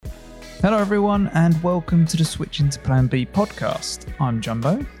Hello everyone and welcome to the Switch into Plan B podcast. I'm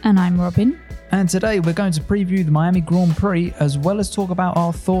Jumbo. And I'm Robin. And today we're going to preview the Miami Grand Prix as well as talk about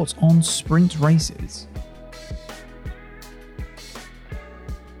our thoughts on sprint races.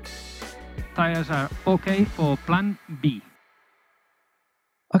 Tires are okay for Plan B.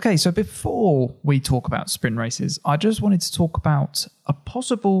 Okay, so before we talk about sprint races, I just wanted to talk about a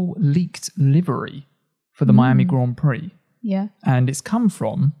possible leaked livery for the Miami Grand Prix. Yeah. And it's come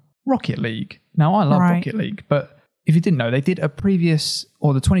from Rocket League. Now, I love Rocket League, but if you didn't know, they did a previous,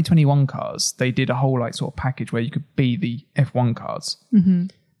 or the 2021 cars, they did a whole sort of package where you could be the F1 cars. Mm-hmm.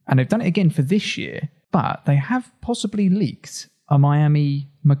 And they've done it again for this year, but they have possibly leaked a Miami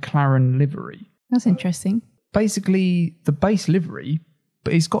McLaren livery. That's interesting. Basically, the base livery,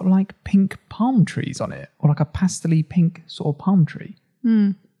 but it's got pink palm trees on it, or a pastel-y pink sort of palm tree.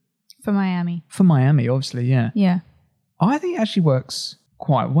 For Miami. For Miami, obviously, yeah. Yeah. I think it actually works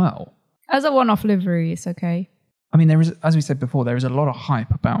quite well. As a one-off livery, it's okay. I mean, there is, as we said before, there is a lot of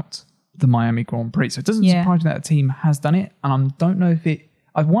hype about the Miami Grand Prix. So it doesn't surprise me that a team has done it. And I don't know if it...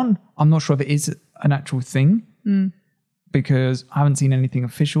 I'm not sure if it is an actual thing because I haven't seen anything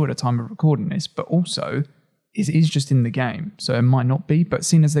official at the time of recording this. But also, it is just in the game. So it might not be. But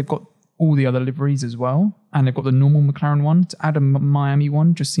seeing as they've got all the other liveries as well, and they've got the normal McLaren one, to add a Miami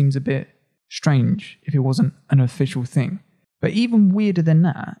one just seems a bit strange if it wasn't an official thing. But even weirder than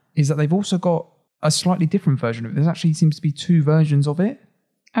that is that they've also got a slightly different version of it. There actually seems to be two versions of it.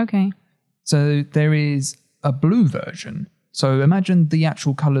 Okay. So there is a blue version. So imagine the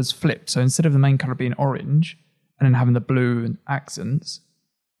actual colours flipped. So instead of the main colour being orange and then having the blue and accents,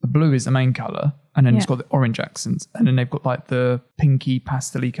 the blue is the main colour and then it's got the orange accents. And then they've got the pinky,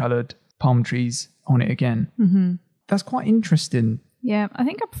 pastel-y coloured palm trees on it again. Mm-hmm. That's quite interesting. Yeah, I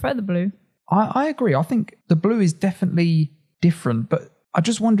think I prefer the blue. I agree. I think the blue is definitely different, but I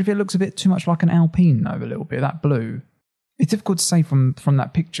just wonder if it looks a bit too much like an Alpine, though, a little bit, that blue. It's difficult to say from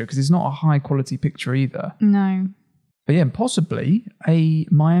that picture because it's not a high-quality picture either. No. But yeah, possibly a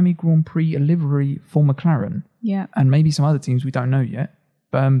Miami Grand Prix livery for McLaren. Yeah. And maybe some other teams we don't know yet.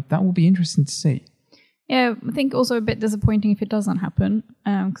 But that will be interesting to see. Yeah, I think also a bit disappointing if it doesn't happen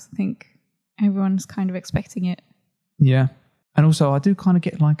because I think everyone's kind of expecting it. Yeah. And also, I do kind of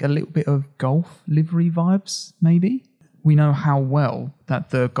get a little bit of golf livery vibes, maybe. We know how well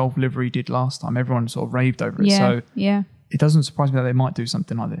that the golf livery did last time. Everyone sort of raved over it. Yeah, So yeah. It doesn't surprise me that they might do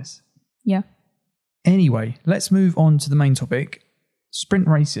something like this. Yeah. Anyway, let's move on to the main topic, sprint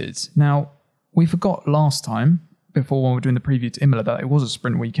races. Now, we forgot last time, before when we were doing the preview to Imola, that it was a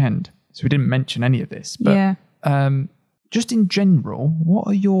sprint weekend. So we didn't mention any of this. But just in general, what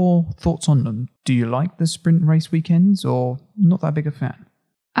are your thoughts on them? Do you like the sprint race weekends or not that big a fan?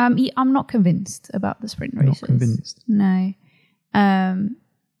 I'm not convinced about the sprint races. Not convinced? No. I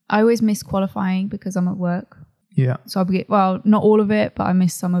always miss qualifying because I'm at work. Yeah. So not all of it, but I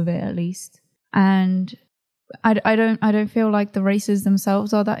miss some of it at least. And I don't feel like the races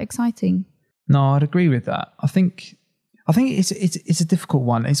themselves are that exciting. No, I'd agree with that. I think it's a difficult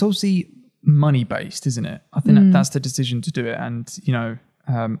one. It's obviously money based, isn't it? I think that's the decision to do it, and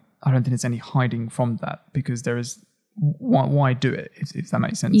I don't think there's any hiding from that because there is. Why do it if that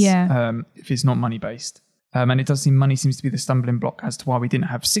makes sense? Yeah. If it's not money based, and it does seem money seems to be the stumbling block as to why we didn't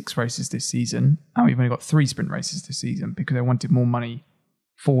have 6 races this season, and we've only got 3 sprint races this season because they wanted more money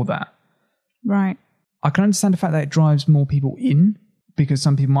for that. Right. I can understand the fact that it drives more people in because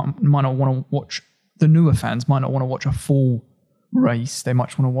some people might not want to watch. The newer fans might not want to watch a full race. They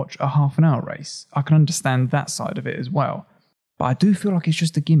might want to watch a half an hour race. I can understand that side of it as well, but I do feel like it's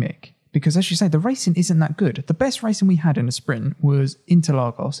just a gimmick. Because as you say, the racing isn't that good. The best racing we had in a sprint was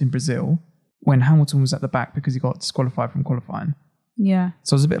Interlagos in Brazil when Hamilton was at the back because he got disqualified from qualifying. Yeah.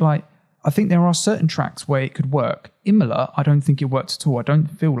 So it's a bit I think there are certain tracks where it could work. Imola, I don't think it worked at all. I don't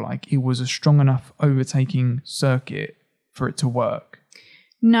feel like it was a strong enough overtaking circuit for it to work.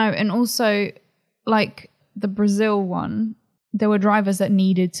 No, and also the Brazil one, there were drivers that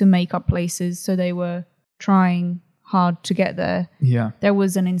needed to make up places, so they were trying hard to get there. Yeah. There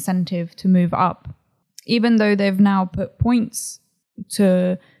was an incentive to move up. Even though they've now put points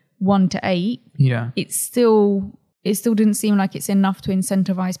to 1 to 8, it still didn't seem like it's enough to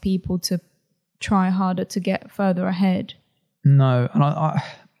incentivize people to try harder to get further ahead. No, and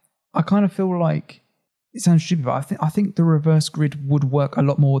I kind of feel like it sounds stupid, but I think the reverse grid would work a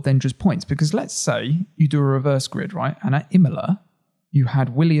lot more than just points because let's say you do a reverse grid, right? And at Imola, you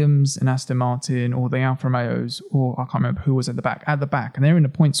had Williams and Aston Martin or the Alfa Romeos, or I can't remember who was at the back, and they're in the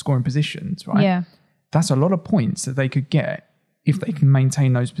point scoring positions, right? Yeah. That's a lot of points that they could get if they can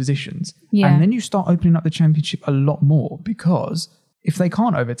maintain those positions. Yeah. And then you start opening up the championship a lot more because if they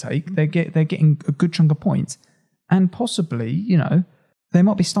can't overtake, they're getting a good chunk of points, and possibly, you know, they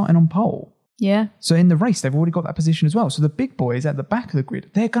might be starting on pole. Yeah. So in the race, they've already got that position as well. So the big boys at the back of the grid,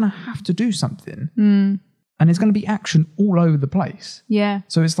 they're going to have to do something. And there's going to be action all over the place. Yeah.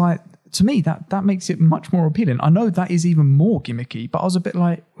 So it's like, to me, that makes it much more appealing. I know that is even more gimmicky, but I was a bit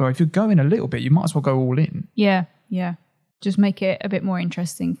like, well, if you're going a little bit, you might as well go all in. Yeah, yeah. Just make it a bit more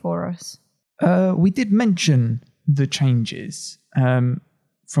interesting for us. We did mention the changes from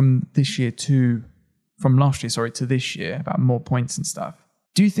last year to this year, about more points and stuff.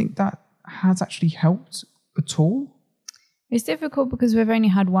 Do you think that has actually helped at all? It's difficult because we've only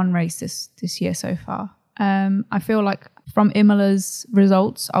had one race this year so far. I feel like from Imola's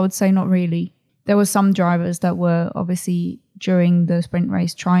results, I would say not really. There were some drivers that were obviously during the sprint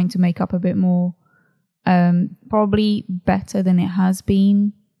race trying to make up a bit more, probably better than it has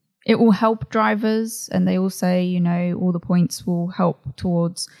been. It will help drivers, and they all say, you know, all the points will help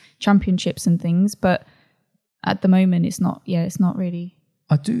towards championships and things, but at the moment it's not really.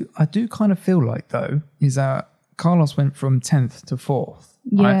 I do kind of feel like, though, is that Carlos went from 10th to 4th.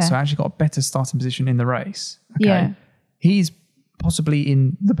 Yeah. Right? So actually got a better starting position in the race. Okay. Yeah. He's possibly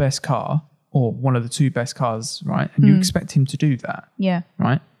in the best car, or one of the two best cars, right? And you expect him to do that. Yeah.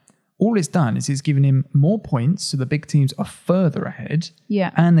 Right? All it's done is it's given him more points, so the big teams are further ahead.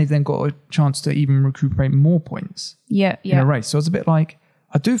 Yeah. And they've then got a chance to even recuperate more points in a race. So it's a bit like,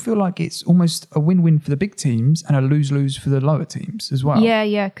 I do feel like it's almost a win-win for the big teams and a lose-lose for the lower teams as well.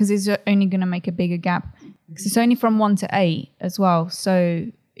 Yeah, because it's only going to make a bigger gap. Because it's only from 1 to 8 as well. So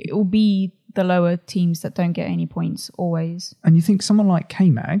it will be the lower teams that don't get any points always. And you think someone like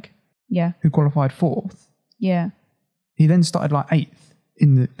K-Mag, who qualified 4th, he then started like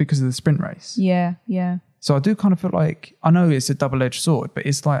 8th because of the sprint race. Yeah. So I do kind of feel like, I know it's a double-edged sword, but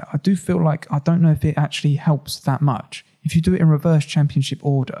it's like, I do feel like, I don't know if it actually helps that much. If you do it in reverse championship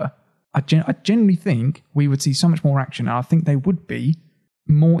order, I generally think we would see so much more action. And I think they would be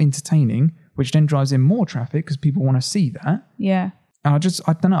more entertaining, which then drives in more traffic because people want to see that. Yeah. And I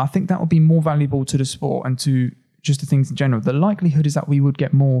don't know, I think that would be more valuable to the sport and to just the things in general. The likelihood is that we would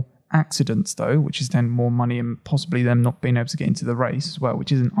get more accidents, though, which is then more money and possibly them not being able to get into the race as well,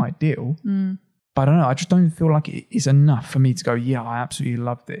 which isn't ideal. But I don't know, I just don't feel like it is enough for me to go, yeah, I absolutely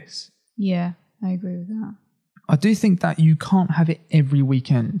love this. Yeah, I agree with that. I do think that you can't have it every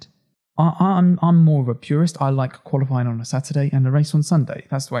weekend. I'm more of a purist. I like qualifying on a Saturday and a race on Sunday.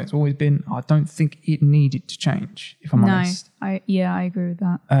 That's the way it's always been. I don't think it needed to change, if I'm honest. I agree with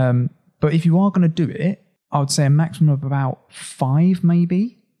that. But if you are going to do it, I would say a maximum of about 5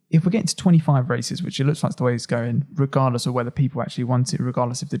 maybe. If we're getting to 25 races, which it looks like the way it's going, regardless of whether people actually want it,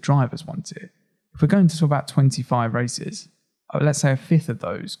 regardless if the drivers want it. If we're going to about 25 races, let's say a fifth of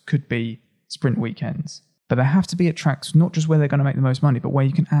those could be sprint weekends. But they have to be at tracks, not just where they're going to make the most money, but where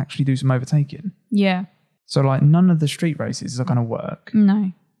you can actually do some overtaking. Yeah. So like none of the street races are going to work.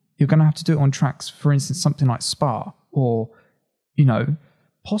 No. You're going to have to do it on tracks, for instance, something like Spa or, you know,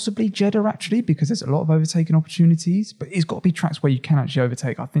 possibly Jeddah actually, because there's a lot of overtaking opportunities, but it's got to be tracks where you can actually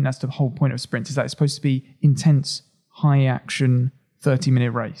overtake. I think that's the whole point of sprints, is that it's supposed to be intense, high action,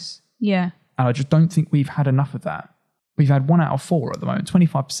 30-minute race. Yeah. And I just don't think we've had enough of that. We've had 1 out of 4 at the moment.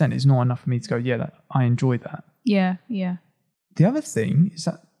 25% is not enough for me to go, yeah, I enjoy that. Yeah. The other thing is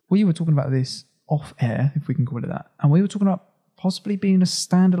that we were talking about this off air, if we can call it that, and we were talking about possibly being a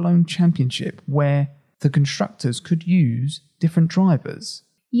standalone championship where the constructors could use different drivers.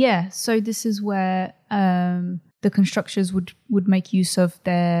 Yeah, so this is where the constructors would make use of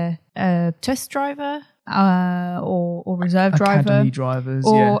their test driver or reserve driver. Academy drivers,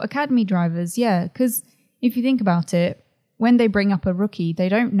 Academy drivers, yeah. Because if you think about it, when they bring up a rookie, they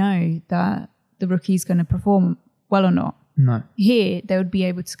don't know that the rookie's going to perform well or not. No. Here, they would be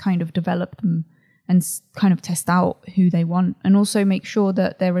able to kind of develop them and kind of test out who they want, and also make sure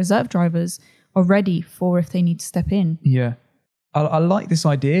that their reserve drivers are ready for if they need to step in. Yeah. I like this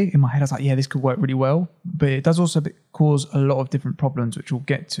idea. In my head, I was like, yeah, this could work really well. But it does also cause a lot of different problems, which we'll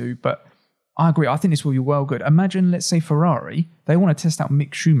get to. But I agree. I think this will be well good. Imagine, let's say Ferrari, they want to test out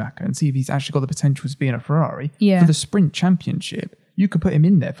Mick Schumacher and see if he's actually got the potential to be in a Ferrari. Yeah. For the sprint championship, you could put him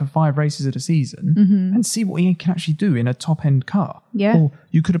in there for 5 races of the season and see what he can actually do in a top-end car. Yeah. Or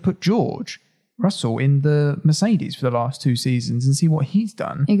you could have put George Russell in the Mercedes for the last 2 seasons and see what he's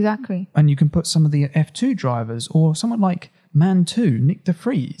done. Exactly. And you can put some of the F2 drivers or someone like Man 2, Nick de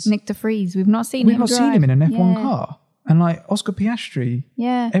Vries. We've not seen him drive. We've not seen him in an F1 car. And like Oscar Piastri,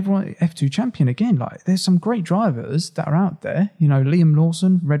 everyone F2 champion again. Like there's some great drivers that are out there. You know, Liam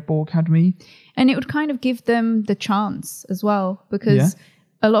Lawson, Red Bull Academy. And it would kind of give them the chance as well, because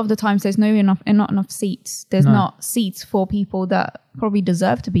a lot of the times there's not enough seats. There's not seats for people that probably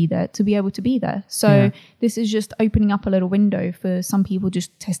deserve to be there to be able to be there. So this is just opening up a little window for some people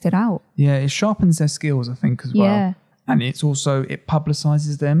just test it out. Yeah, it sharpens their skills, I think, as well. Yeah. And it's also, it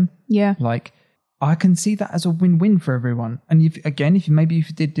publicizes them. Yeah. Like, I can see that as a win-win for everyone. And if you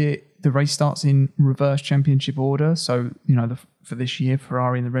did the race starts in reverse championship order. So, you know, for this year,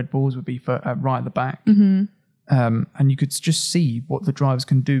 Ferrari and the Red Bulls would be right at the back. Mm-hmm. And you could just see what the drivers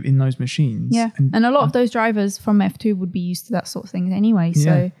can do in those machines. Yeah, and a lot of those drivers from F2 would be used to that sort of thing anyway.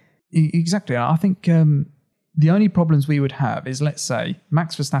 So exactly. I think the only problems we would have is, let's say,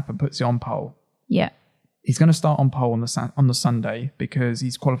 Max Verstappen puts it on pole. Yeah. He's going to start on pole on the Sunday because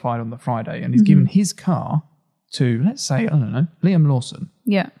he's qualified on the Friday, and he's given his car to, let's say, I don't know, Liam Lawson.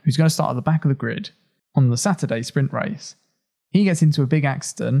 Yeah. Who's going to start at the back of the grid on the Saturday sprint race. He gets into a big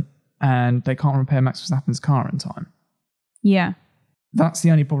accident and they can't repair Max Verstappen's car in time. Yeah. That's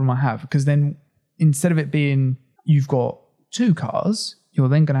the only problem I have, because then instead of it being you've got 2 cars, you're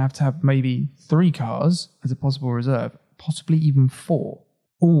then going to have maybe 3 cars as a possible reserve, possibly even 4,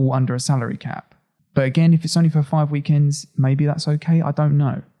 all under a salary cap. But again, if it's only for 5 weekends, maybe that's okay. I don't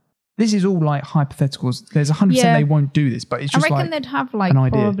know. This is all like hypotheticals. There's 100% they won't do this, but it's just I reckon they'd have like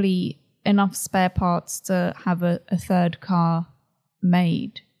probably enough spare parts to have a third car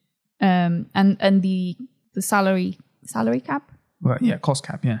made. And the salary cap? Well, yeah, cost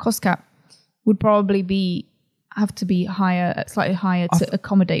cap, yeah. Cost cap would probably have to be higher, slightly higher to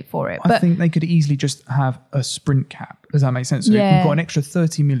accommodate for it. I think they could easily just have a sprint cap. Does that make sense? So we've got an extra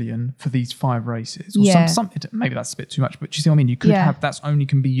 30 million for these 5 races. Or something. Maybe that's a bit too much, but do you see what I mean? You could have, that's only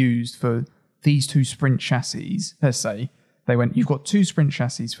can be used for these 2 sprint chassis. Let's say you've got 2 sprint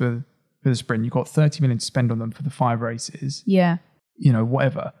chassis for the sprint. You've got 30 million to spend on them for the 5 races. Yeah. You know,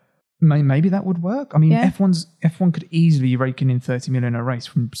 whatever. Maybe that would work. I mean, F1 could easily rake in 30 million a race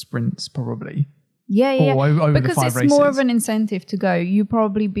from sprints, probably. Yeah. Over because the 5 it's races. more of an incentive to go. You'd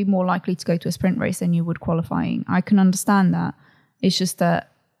probably be more likely to go to a sprint race than you would qualifying. I can understand that. It's just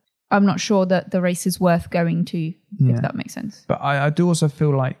that I'm not sure that the race is worth going to, if that makes sense. But I do also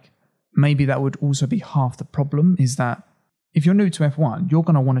feel like maybe that would also be half the problem, is that if you're new to F1, you're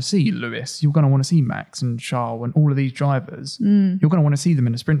going to want to see Lewis, you're going to want to see Max and Charles and all of these drivers. You're going to want to see them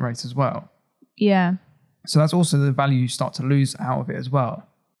in a sprint race as well. Yeah. So that's also the value you start to lose out of it as well.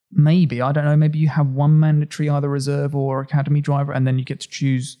 Maybe, I don't know, maybe you have one mandatory either reserve or academy driver, and then you get to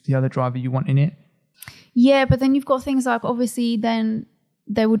choose the other driver you want in it. Yeah, but then you've got things like, obviously, then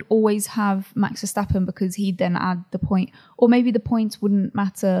they would always have Max Verstappen because he'd then add the point. Or maybe the points wouldn't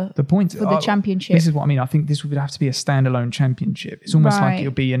matter for the championship. This is what I mean. I think this would have to be a standalone championship. It's almost like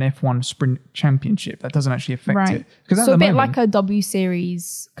it'll be an F1 sprint championship. That doesn't actually affect it. So a bit like a W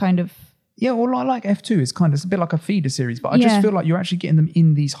Series kind of. Yeah, or like F2 is it's a bit like a feeder series, but I just feel like you're actually getting them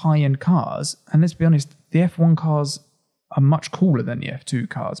in these high-end cars. And let's be honest, the F1 cars are much cooler than the F2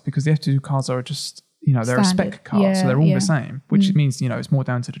 cars, because the F2 cars are just, you know, they're standard. a spec car, so they're all the same, which means, you know, it's more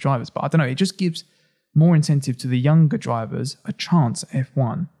down to the drivers. But I don't know, it just gives more incentive to the younger drivers a chance at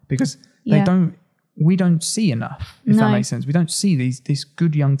F1, because we don't see enough, if that makes sense. We don't see this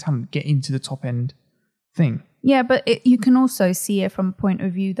good young talent get into the top end thing. Yeah, but you can also see it from a point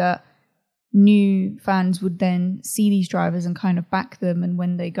of view that new fans would then see these drivers and kind of back them, and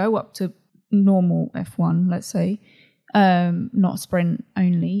when they go up to normal F1, let's say, not sprint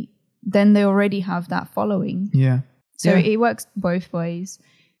only, then they already have that following. Yeah. So it works both ways.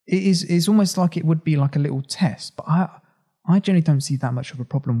 It's almost like it would be like a little test, but I generally don't see that much of a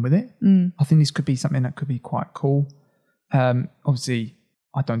problem with it. I think this could be something that could be quite cool. Obviously,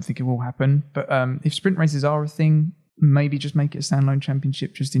 I don't think it will happen, but if sprint races are a thing, maybe just make it a standalone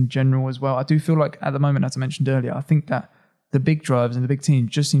championship just in general as well. I do feel like at the moment, as I mentioned earlier, I think that the big drivers and the big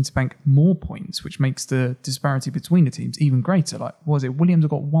teams just seem to bank more points, which makes the disparity between the teams even greater. Like, what was it? Williams have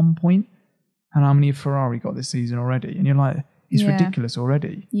got 1 point, and how many have Ferrari got this season already? And you're like, it's ridiculous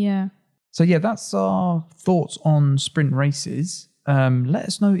already. Yeah. So yeah, that's our thoughts on sprint races. Let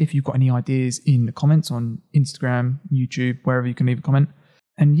us know if you've got any ideas in the comments on Instagram, YouTube, wherever you can leave a comment.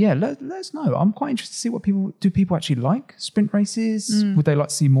 And yeah, let us know. I'm quite interested to see what people actually like sprint races. Would they like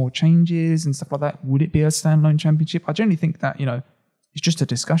to see more changes and stuff like that? Would it be a standalone championship? I generally think that, you know, it's just a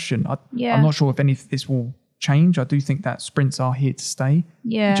discussion. I'm not sure if any of this will change. I do think that sprints are here to stay.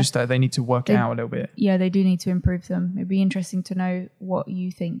 Yeah. Just they need to work it out a little bit. Yeah, they do need to improve them. It'd be interesting to know what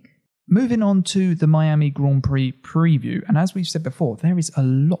you think. Moving on to the Miami Grand Prix preview. And as we've said before, there is a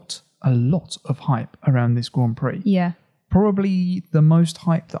lot of hype around this Grand Prix. Yeah. Probably the most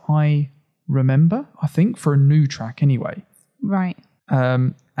hype that I remember, I think, for a new track anyway. Right.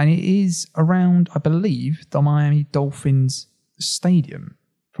 And it is around, I believe, the Miami Dolphins Stadium.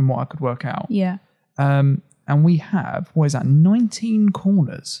 from what I could work out. Yeah. And we have, 19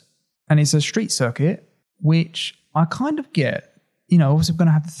 corners. And it's a street circuit, which I kind of get, obviously we're going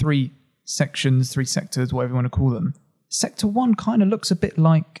to have the 3 sections, 3 sectors, whatever you want to call them. Sector 1 kind of looks a bit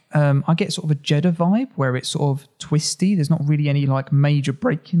like, I get sort of a Jeddah vibe where it's sort of twisty. There's not really any like major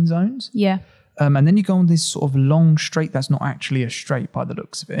braking zones. Yeah. And then you go on this sort of long straight that's not actually a straight by the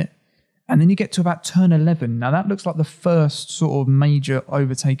looks of it. And then you get to about turn 11. Now that looks like the first sort of major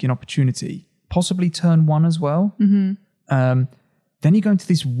overtaking opportunity, possibly turn 1 as well. Mm-hmm. Then you go into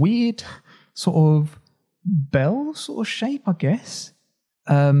this weird sort of bell sort of shape, I guess,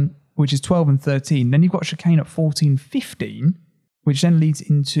 which is 12 and 13. Then you've got a chicane at 14, 15, which then leads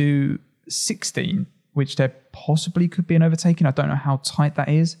into 16, which there possibly could be an overtaking. I don't know how tight that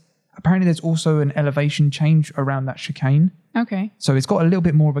is. Apparently there's also an elevation change around that chicane. Okay. So it's got a little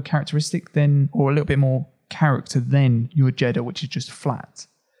bit more of a characteristic than, or a little bit more character than your Jeddah, which is just flat.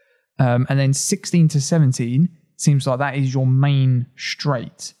 And then 16 to 17 seems like that is your main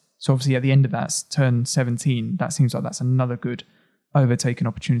straight. So obviously at the end of that turn 17, that seems like that's another good overtaking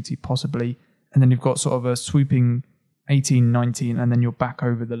opportunity possibly. And then you've got sort of a swooping 18, 19, and then you're back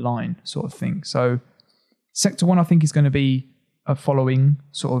over the line sort of thing. So sector 1, I think, is going to be a following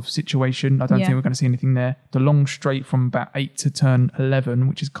sort of situation. I don't think we're going to see anything there. The long straight from about 8 to turn 11,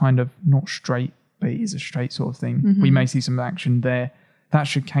 which is kind of not straight, but it is a straight sort of thing. Mm-hmm. We may see some action there. That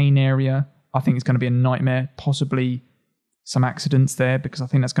chicane area, I think, is going to be a nightmare. Possibly some accidents there because I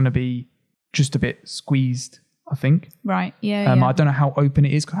think that's going to be just a bit squeezed, I think. Right, yeah. I don't know how open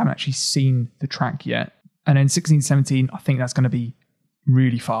it is because I haven't actually seen the track yet. And then 16, 17, I think that's going to be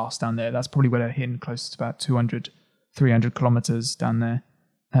really fast down there. That's probably where they're hitting close to about 200, 300 kilometers down there.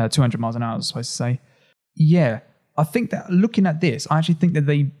 200 miles an hour, I was supposed to say. Yeah, I think that looking at this, I actually think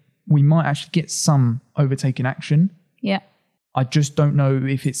that we might actually get some overtaking action. Yeah. I just don't know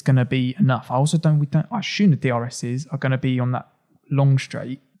if it's going to be enough. I also I assume the DRSs are going to be on that long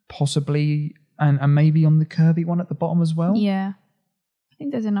straight, possibly, and maybe on the curvy one at the bottom as well. Yeah. I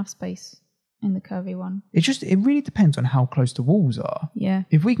think there's enough space in the curvy one. It really depends on how close the walls are. Yeah.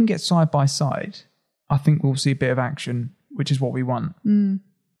 If we can get side by side, I think we'll see a bit of action, which is what we want. Mm.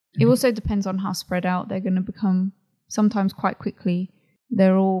 It also depends on how spread out they're going to become. Sometimes quite quickly,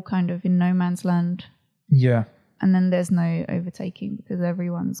 they're all kind of in no man's land. Yeah. And then there's no overtaking because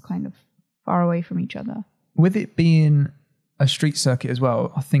everyone's kind of far away from each other. With it being a street circuit as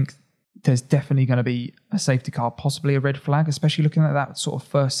well, I think there's definitely going to be a safety car, possibly a red flag, especially looking at that sort of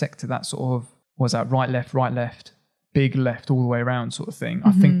first sector, that sort of, what's that, right, left, big left all the way around sort of thing. Mm-hmm.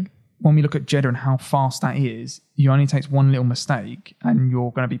 I think when we look at Jeddah and how fast that is, you only takes one little mistake and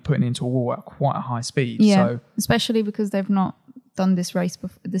you're going to be putting into a wall at quite a high speed. Yeah, so, especially because they've not done this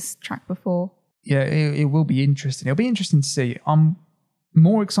track before. Yeah, it will be interesting. It'll be interesting to see. I'm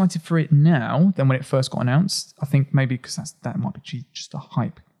more excited for it now than when it first got announced. I think maybe because that might be just a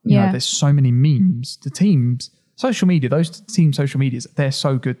hype. You know, there's so many memes. The teams, social media, those team social medias, they're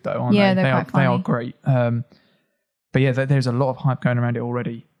so good though, aren't they? They are great. But yeah, there's a lot of hype going around it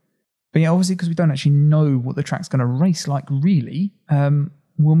already. But yeah, obviously because we don't actually know what the track's going to race like really,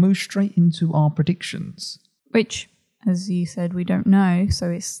 we'll move straight into our predictions. Which, as you said, we don't know. So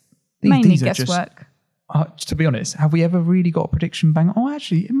it's mainly guesswork. To be honest, have we ever really got a prediction bang? Oh,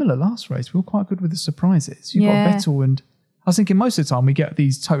 actually, in Imola last race, we were quite good with the surprises. You got Vettel, and I was thinking most of the time we get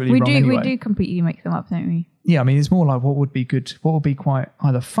these totally wrong anyway. We do completely make them up, don't we? Yeah, I mean, it's more like what would be good, what would be quite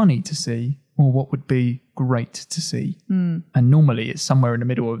either funny to see or what would be great to see. Mm. And normally it's somewhere in the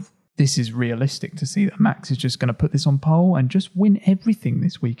middle of this is realistic to see that Max is just going to put this on pole and just win everything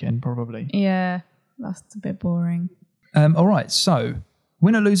this weekend, probably. Yeah, that's a bit boring. All right, so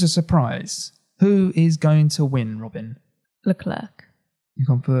winner, loser, surprise. Who is going to win, Robin? Leclerc. You've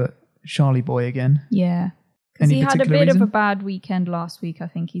gone for Charlie Boy again? Yeah. Because he had a bit of a bad weekend last week. I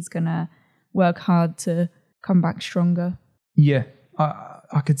think he's going to work hard to come back stronger. Yeah,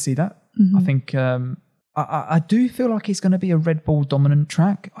 I could see that. Mm-hmm. I think I do feel like it's going to be a Red Bull dominant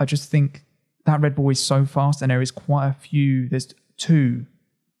track. I just think that Red Bull is so fast and there is quite a few, there's 2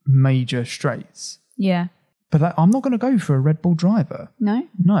 major straights. Yeah. But I'm not going to go for a Red Bull driver. No?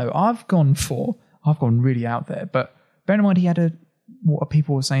 No, I've gone really out there. But bear in mind, he had what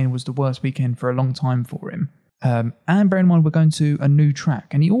people were saying was the worst weekend for a long time for him. And bear in mind, we're going to a new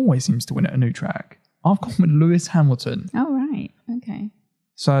track, and he always seems to win at a new track. I've gone with Lewis Hamilton. Oh, right. Okay.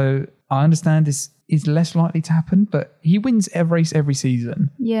 So I understand this is less likely to happen, but he wins every race every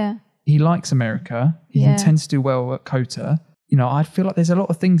season. Yeah. He likes America. He intends to do well at COTA. You know, I feel like there's a lot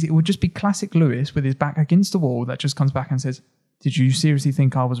of things. It would just be classic Lewis with his back against the wall that just comes back and says, "Did you seriously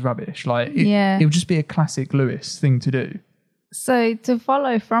think I was rubbish?" Like, it would just be a classic Lewis thing to do. So to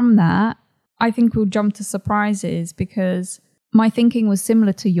follow from that, I think we'll jump to surprises because my thinking was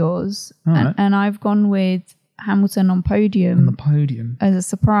similar to yours. Right. And I've gone with Hamilton on podium. On the podium. As a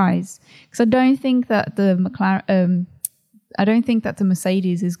surprise. Because I don't think that the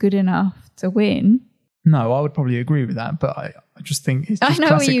Mercedes is good enough to win. No, I would probably agree with that, but I just think it's just I know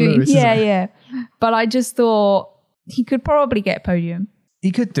classic what you mean. Lewis. Yeah. But I just thought he could probably get podium. He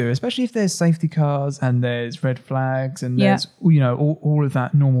could do, especially if there's safety cars and there's red flags and there's, all of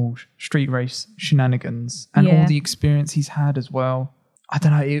that normal street race shenanigans and all the experience he's had as well. I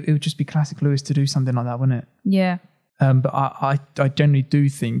don't know. It would just be classic Lewis to do something like that, wouldn't it? Yeah. But I generally do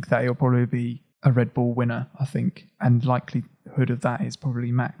think that he'll probably be a Red Bull winner, I think. And likelihood of that is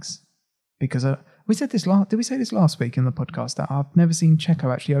probably Max. Because we said this did we say this last week in the podcast that I've never seen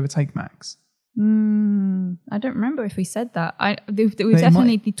Checo actually overtake Max? I don't remember if we said that. We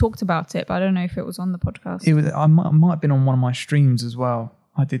definitely talked about it, but I don't know if it was on the podcast. I might have been on one of my streams as well.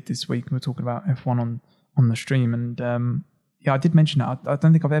 I did this week. We were talking about F1 on the stream, and I did mention that. I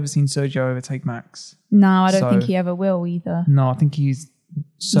don't think I've ever seen Sergio overtake Max. No, I don't think he ever will either. No, I think he's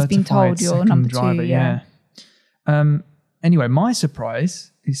been told you're number driver, 2. Yeah. Anyway, my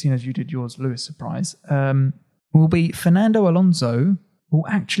surprise, seeing as you did yours, Lewis surprise, will be Fernando Alonso will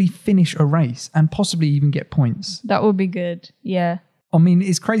actually finish a race and possibly even get points. That would be good. Yeah. I mean,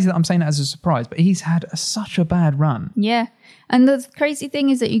 it's crazy that I'm saying that as a surprise, but he's had such a bad run. Yeah. And the crazy thing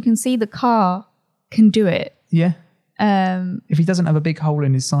is that you can see the car can do it. Yeah. If he doesn't have a big hole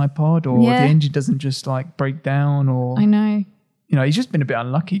in his side pod or the engine doesn't just break down or... I know. He's just been a bit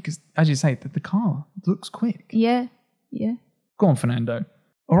unlucky because, as you say, the car looks quick. Yeah. Yeah. Go on, Fernando.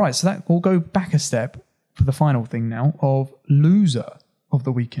 All right, so we'll go back a step for the final thing now of loser of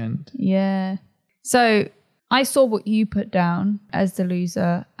the weekend. Yeah. So I saw what you put down as the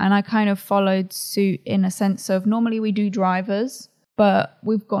loser and I kind of followed suit in a sense of normally we do drivers, but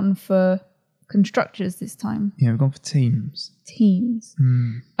we've gone for constructors this time. Yeah, we've gone for teams.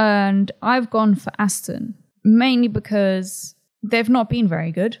 And I've gone for Aston, mainly because they've not been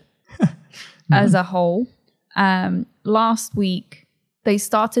very good as a whole. Last week, they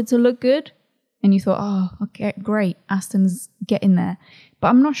started to look good. And you thought, oh, okay, great, Aston's getting there. But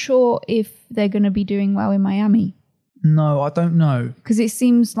I'm not sure if they're going to be doing well in Miami. No, I don't know. Because it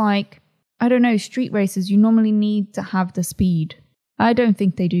seems like, I don't know, street races, you normally need to have the speed. I don't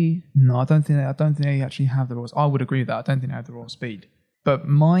think they do. No, I don't think they actually have the raw. I would agree with that. I don't think they have the raw speed. But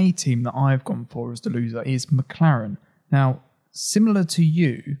my team that I've gone for as the loser is McLaren. Now, similar to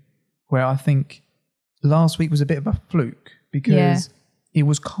you, where I think last week was a bit of a fluke because... It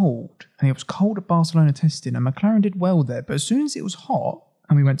was cold, and it was cold at Barcelona testing, and McLaren did well there. But as soon as it was hot,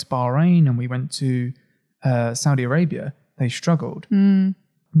 and we went to Bahrain and we went to Saudi Arabia, they struggled.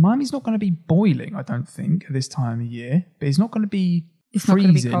 Miami's not going to be boiling, I don't think, at this time of year, but it's not going to be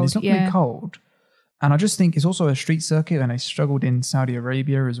freezing. It's not going to be cold. And I just think it's also a street circuit, and they struggled in Saudi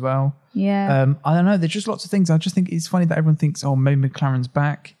Arabia as well. Yeah. I don't know. There's just lots of things. I just think it's funny that everyone thinks, oh, maybe McLaren's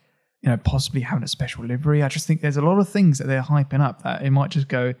back. Possibly having a special livery. I just think there's a lot of things that they're hyping up that it might just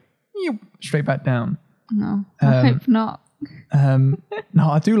go straight back down. No, I hope not. No,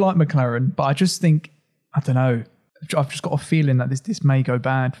 I do like McLaren, but I just think, I don't know, I've just got a feeling that this may go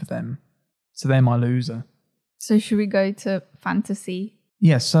bad for them. So they're my loser. So should we go to fantasy?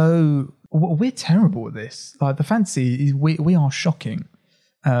 Yeah, so we're terrible at this. The fantasy, is we are shocking.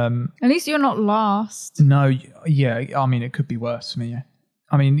 At least you're not last. No, yeah, I mean, it could be worse for me, yeah.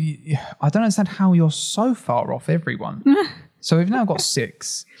 I mean, I don't understand how you're so far off everyone. So we've now got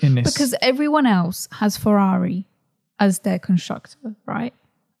 6 in this. Because everyone else has Ferrari as their constructor, right?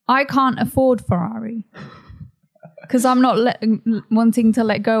 I can't afford Ferrari because I'm not wanting to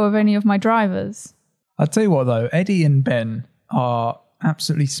let go of any of my drivers. I'll tell you what, though. Eddie and Ben are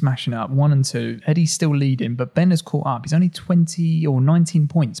absolutely smashing up 1 and 2. Eddie's still leading, but Ben has caught up. He's only 20 or 19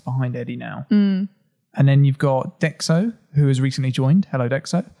 points behind Eddie now. And then you've got Dexo, who has recently joined. Hello,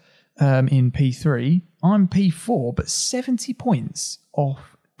 Dexo. In P3. I'm P4, but 70 points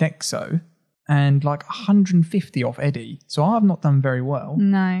off Dexo and 150 off Eddie. So I've not done very well.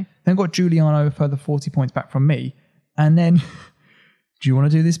 No. Then got Giuliano, a further 40 points back from me. And then, do you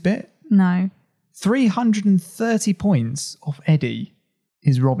want to do this bit? No. 330 points off Eddie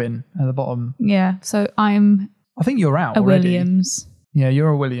is Robin at the bottom. Yeah, so I think you're out a already. Williams. Yeah, you're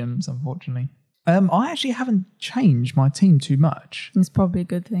a Williams, unfortunately. I actually haven't changed my team too much. It's probably a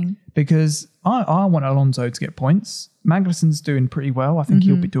good thing. Because I want Alonso to get points. Magnussen's doing pretty well. I think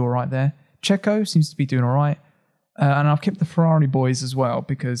he'll do all right there. Checo seems to be doing all right. And I've kept the Ferrari boys as well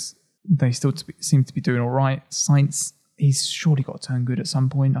because they still seem to be doing all right. Sainz, he's surely got to turn good at some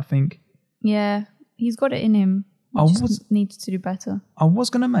point, I think. Yeah, he's got it in him. Needs to do better. I was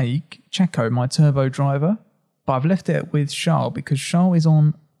going to make Checo my turbo driver, but I've left it with Charles because Charles is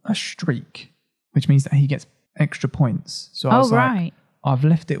on a streak, which means that he gets extra points. So I was like, I've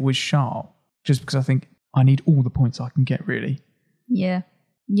left it with Charles just because I think I need all the points I can get, really. Yeah.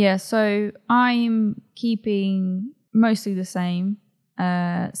 Yeah, so I'm keeping mostly the same.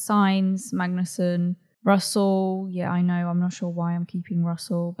 Sainz, Magnussen, Russell. Yeah, I know. I'm not sure why I'm keeping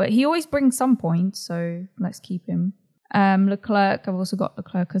Russell, but he always brings some points, so let's keep him. Leclerc. I've also got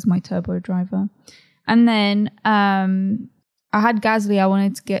Leclerc as my turbo driver. And then I had Gasly. I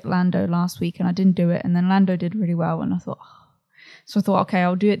wanted to get Lando last week, and I didn't do it. And then Lando did really well, and I thought, okay,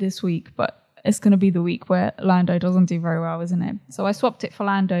 I'll do it this week, but it's going to be the week where Lando doesn't do very well, isn't it? So I swapped it for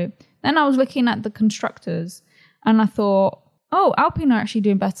Lando. Then I was looking at the constructors, and I thought, oh, Alpine are actually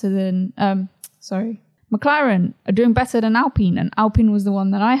doing better than... McLaren are doing better than Alpine, and Alpine was the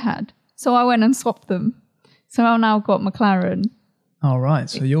one that I had. So I went and swapped them. So I've now got McLaren. All right,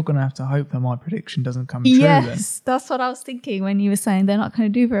 so you're going to have to hope that my prediction doesn't come true then. Yes, that's what I was thinking when you were saying they're not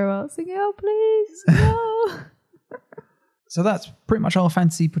going to do very well. I was thinking, oh, please, no. So that's pretty much our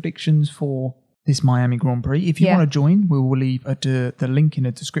fantasy predictions for this Miami Grand Prix. If you want to join, we will leave the link in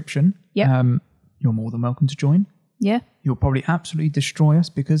the description. Yeah. You're more than welcome to join. Yeah. You'll probably absolutely destroy us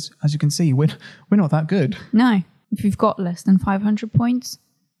because, as you can see, we're not that good. No. If you've got less than 500 points,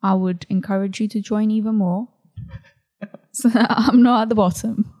 I would encourage you to join even more. So I'm not at the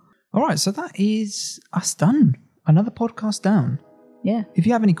bottom. All right. So that is us done. Another podcast down. Yeah. If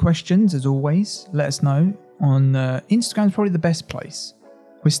you have any questions, as always, let us know. On Instagram's probably the best place.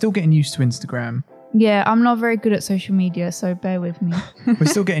 We're still getting used to Instagram. Yeah, I'm not very good at social media, so bear with me. We're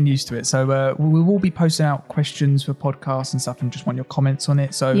still getting used to it. So we will be posting out questions for podcasts and stuff and just want your comments on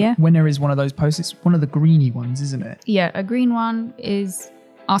it. So when there is one of those posts, it's one of the greeny ones, isn't it? Yeah, a green one is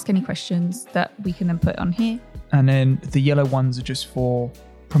ask any questions that we can then put on here. And then the yellow ones are just for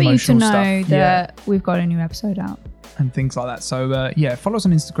promotional stuff. For you to know that we've got a new episode out. And things like that. So follow us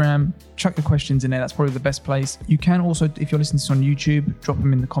on Instagram, chuck your questions in there. That's probably the best place. You can also, if you're listening to this on YouTube, drop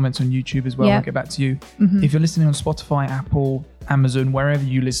them in the comments on YouTube as well. I'll get back to you. Mm-hmm. If you're listening on Spotify, Apple, Amazon, wherever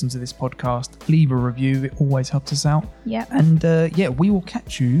you listen to this podcast, leave a review. It always helps us out. Yeah. And we will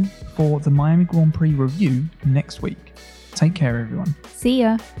catch you for the Miami Grand Prix review next week. Take care, everyone. See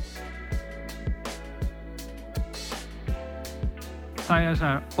ya. Tires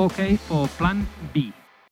are okay for Plan B.